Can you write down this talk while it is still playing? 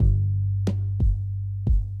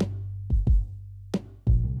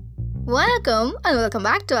Welcome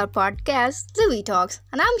back to our podcast, Louis Talks.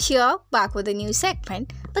 And I'm here back with a new segment,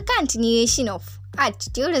 the continuation of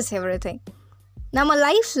Attitude is Everything. நம்ம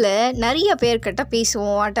லைஃப்பில் நிறைய பேர்கிட்ட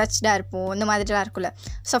பேசுவோம், அட்டாச்சாக இருப்போம், இந்த மாதிரிலாம் இருக்குல்ல.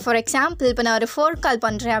 ஸோ ஃபார் எக்ஸாம்பிள், இப்போ நான் ஒரு ஃபோன் கால்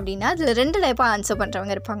பண்ணுறேன் அப்படின்னா அதில் 2 டைப்பாக ஆன்சர்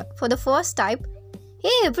பண்ணுறவங்க இருப்பாங்க. ஃபார் த ஃபர்ஸ்ட் டைப்,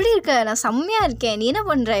 எப்படி இருக்க, நான் செம்மையாக இருக்கேன், நீ என்ன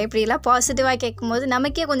பண்ணுற, இப்படிலாம் பாசிட்டிவாக கேட்கும்போது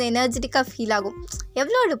நமக்கே கொஞ்சம் எனர்ஜெட்டிக்காக ஃபீல் ஆகும்.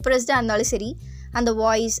 எவ்வளோ டிப்ரெஸ்டாக இருந்தாலும் சரி, அந்த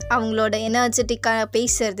வாய்ஸ், அவங்களோட எனர்ஜெட்டிக்காக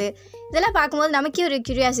பேசுறது, இதெல்லாம் பார்க்கும்போது நமக்கே ஒரு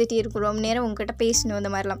க்யூரியாசிட்டி இருக்கும், ரொம்ப நேரம் உங்ககிட்ட பேசணும், இந்த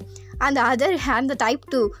மாதிரிலாம். அந்த அதர் ஹேண்ட், டைப்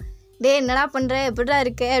 2, என்னடா பண்ணுற, எப்படிடா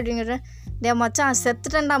இருக்க அப்படிங்கிற, மச்சான்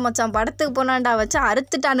செத்துட்டேன்டா மச்சான், படத்துக்கு போனான்டா வச்சா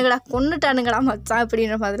அறுத்துட்டானுங்களா, கொன்னுட்டானுங்களா மச்சான்,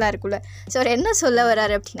 அப்படின்ற மாதிரிலாம் இருக்குல்ல. ஸோ அவர் என்ன சொல்ல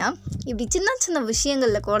வர்றாரு அப்படின்னா, இப்படி சின்ன சின்ன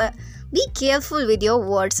விஷயங்களில் கூட be careful with your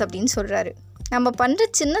words அப்படின்னு சொல்கிறாரு. நம்ம பண்ணுற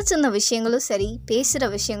சின்ன சின்ன விஷயங்களும் சரி, பேசுகிற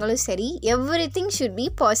விஷயங்களும் சரி, எவ்ரிதிங் ஷுட் பி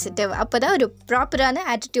பாசிட்டிவ். அப்போ தான் ஒரு ப்ராப்பரான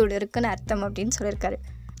ஆட்டிடியூட் இருக்குன்னு அர்த்தம் அப்படின்னு சொல்லியிருக்காரு.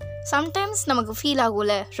 சம்டைம்ஸ் நமக்கு ஃபீல்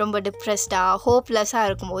ஆகும்ல, ரொம்ப டிப்ரெஸ்டாக, ஹோப்லெஸ்ஸாக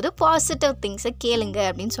இருக்கும்போது பாசிட்டிவ் திங்ஸை கேளுங்க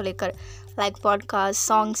அப்படின்னு சொல்லியிருக்காரு. லைக் பாட்காஸ்ட்,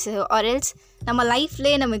 சாங்ஸு, ஆர்எல்ஸ் நம்ம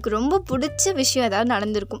லைஃப்லேயே நமக்கு ரொம்ப பிடிச்ச விஷயம் ஏதாவது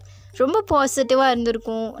நடந்திருக்கும், ரொம்ப பாசிட்டிவாக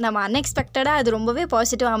இருந்திருக்கும், நம்ம அன்எக்ஸ்பெக்டடாக அது ரொம்பவே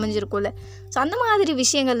பாசிட்டிவாக அமைஞ்சிருக்கும்ல. ஸோ அந்த மாதிரி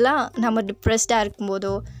விஷயங்கள்லாம் நம்ம டிப்ரெஸ்டாக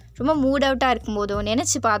இருக்கும்போதோ, ரொம்ப மூட் அவுட்டாக இருக்கும்போதோ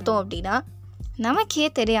நினச்சி பார்த்தோம் அப்படின்னா நமக்கே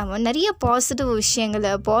தெரியாமல் நிறைய பாசிட்டிவ்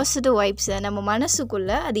விஷயங்களை, பாசிட்டிவ் வைப்ஸை நம்ம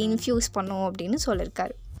மனசுக்குள்ளே அது இன்ஃப்யூஸ் பண்ணோம் அப்படின்னு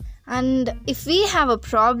சொல்லியிருக்காரு. And if we have a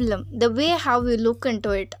problem, the way how you look in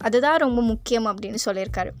to it, அதுதான் ரொம்ப முக்கியம் அப்படின்னு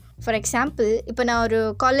சொல்லியிருக்காரு. ஃபார் எக்ஸாம்பிள், இப்போ நான் ஒரு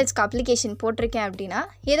காலேஜ்க்கு அப்ளிகேஷன் போட்டிருக்கேன் அப்படின்னா,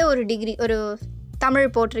 ஏதோ ஒரு டிகிரி, ஒரு தமிழ்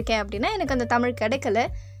போட்டிருக்கேன் அப்படின்னா, எனக்கு அந்த தமிழ் கிடைக்கல,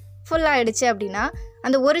 ஃபுல்லாகிடுச்சு அப்படின்னா,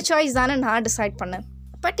 அந்த ஒரு சாய்ஸ் தானே நான் டிசைட் பண்ணேன்.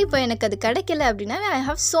 பட் இப்போ எனக்கு அது கிடைக்கல அப்படின்னா, I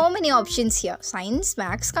have so many options here. Science,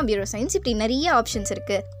 maths, computer science, இப்படி நிறைய ஆப்ஷன்ஸ்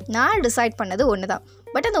இருக்குது. நான் டிசைட் பண்ணது ஒன்று தான்.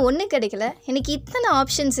 பட் அந்த ஒன்று கிடைக்கல, எனக்கு இத்தனை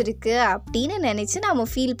ஆப்ஷன்ஸ் இருக்குது அப்படின்னு நினச்சி நாம்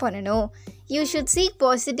ஃபீல் பண்ணணும். You should seek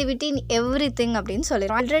positivity in everything அப்படின்னு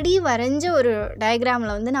சொல்லிடுறோம். ஆல்ரெடி வரைஞ்ச ஒரு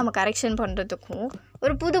டயக்ராமில் வந்து நம்ம கரெக்ஷன் பண்ணுறதுக்கும்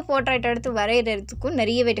ஒரு புது போர்ட்ரைட் எடுத்து வரைகிறதுக்கும்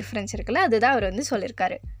நிறையவே டிஃப்ரென்ஸ் இருக்குல்ல. அதுதான் அவர் வந்து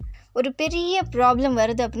சொல்லியிருக்காரு. ஒரு பெரிய ப்ராப்ளம்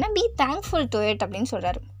வருது அப்படின்னா, பி தேங்க்ஃபுல் டு இட் அப்படின்னு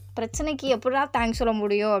சொல்கிறாரு. பிரச்சனைக்கு எப்படா தேங்க்ஸ் சொல்ல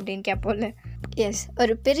முடியும் அப்படின்னு கேட்போம்ல. எஸ்,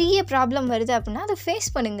 ஒரு பெரிய ப்ராப்ளம் வருது அப்படின்னா அதை ஃபேஸ்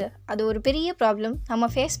பண்ணுங்கள். அது ஒரு பெரிய ப்ராப்ளம், நம்ம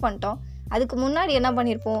ஃபேஸ் பண்ணிட்டோம். அதுக்கு முன்னாடி என்ன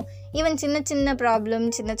பண்ணியிருப்போம், ஈவன் சின்ன சின்ன ப்ராப்ளம்,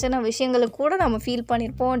 சின்ன சின்ன விஷயங்களுக்கு கூட நம்ம ஃபீல்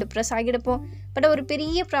பண்ணியிருப்போம், டிப்ரெஸ் ஆகிடுப்போம். பட் ஒரு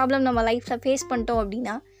பெரிய ப்ராப்ளம் நம்ம லைஃப்பில் ஃபேஸ் பண்ணிட்டோம்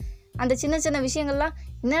அப்படின்னா அந்த சின்ன சின்ன விஷயங்கள்லாம்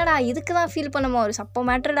என்னடா இதுக்கு தான் ஃபீல் பண்ணமா, ஒரு சப்ப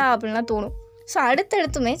மேட்டர்டா அப்படின்லாம் தோணும். ஸோ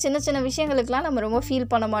அடுத்தடுத்துமே சின்ன சின்ன விஷயங்களுக்கெலாம் நம்ம ரொம்ப ஃபீல்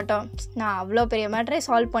பண்ண மாட்டோம். நான் அவ்வளோ பெரிய மேட்டரே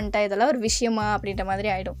சால்வ் பண்ணிட்டேன், இதெல்லாம் ஒரு விஷயமா அப்படின்ற மாதிரி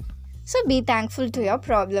ஆகிடும். So be thankful to your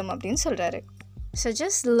problem அப்படின்னு சொல்கிறாரு. So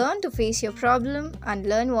just learn to face your problem and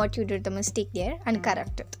learn what you did the mistake there and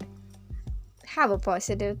correct it. Have a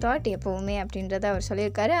positive thought எப்போவுமே அப்படின்றத அவர்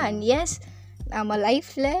சொல்லியிருக்காரு. அண்ட் எஸ், நம்ம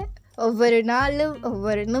லைஃப்பில் ஒவ்வொரு நாளும்,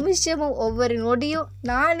 ஒவ்வொரு நிமிஷமும், ஒவ்வொரு நொடியும்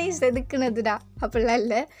நானே செதுக்குனதுடா அப்படிலாம்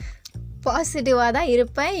இல்லை, பாசிட்டிவாக தான்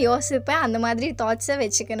இருப்பேன், யோசிப்பேன், அந்த மாதிரி தாட்ஸை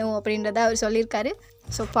வச்சுக்கணும் அப்படின்றத அவர் சொல்லியிருக்காரு.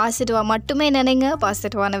 ஸோ பாசிட்டிவாக மட்டுமே நினைங்க,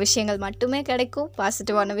 பாசிட்டிவான விஷயங்கள் மட்டுமே கிடைக்கும்,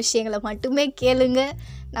 பாசிட்டிவான விஷயங்களை மட்டுமே கேளுங்க.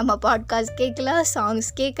 நம்ம பாட்காஸ்ட் கேட்கலாம், சாங்ஸ்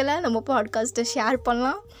கேட்கலாம், நம்ம பாட்காஸ்ட்டை ஷேர்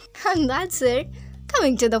பண்ணலாம். And that's it.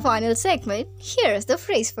 Coming to the final segment, here is the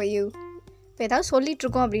phrase for you. இப்போ ஏதாவது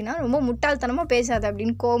சொல்லிகிட்ருக்கோம் அப்படின்னா ரொம்ப முட்டாள்தனமாக பேசாது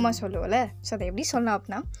அப்படின்னு கோவமாக சொல்லுவோம்ல. ஸோ அதை எப்படி சொல்லலாம்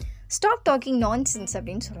அப்படின்னா, ஸ்டாப் டாக்கிங் நான்சென்ஸ்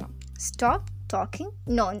அப்படின்னு சொல்லலாம். Stop talking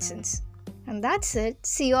nonsense. And that's it.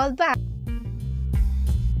 See you all back.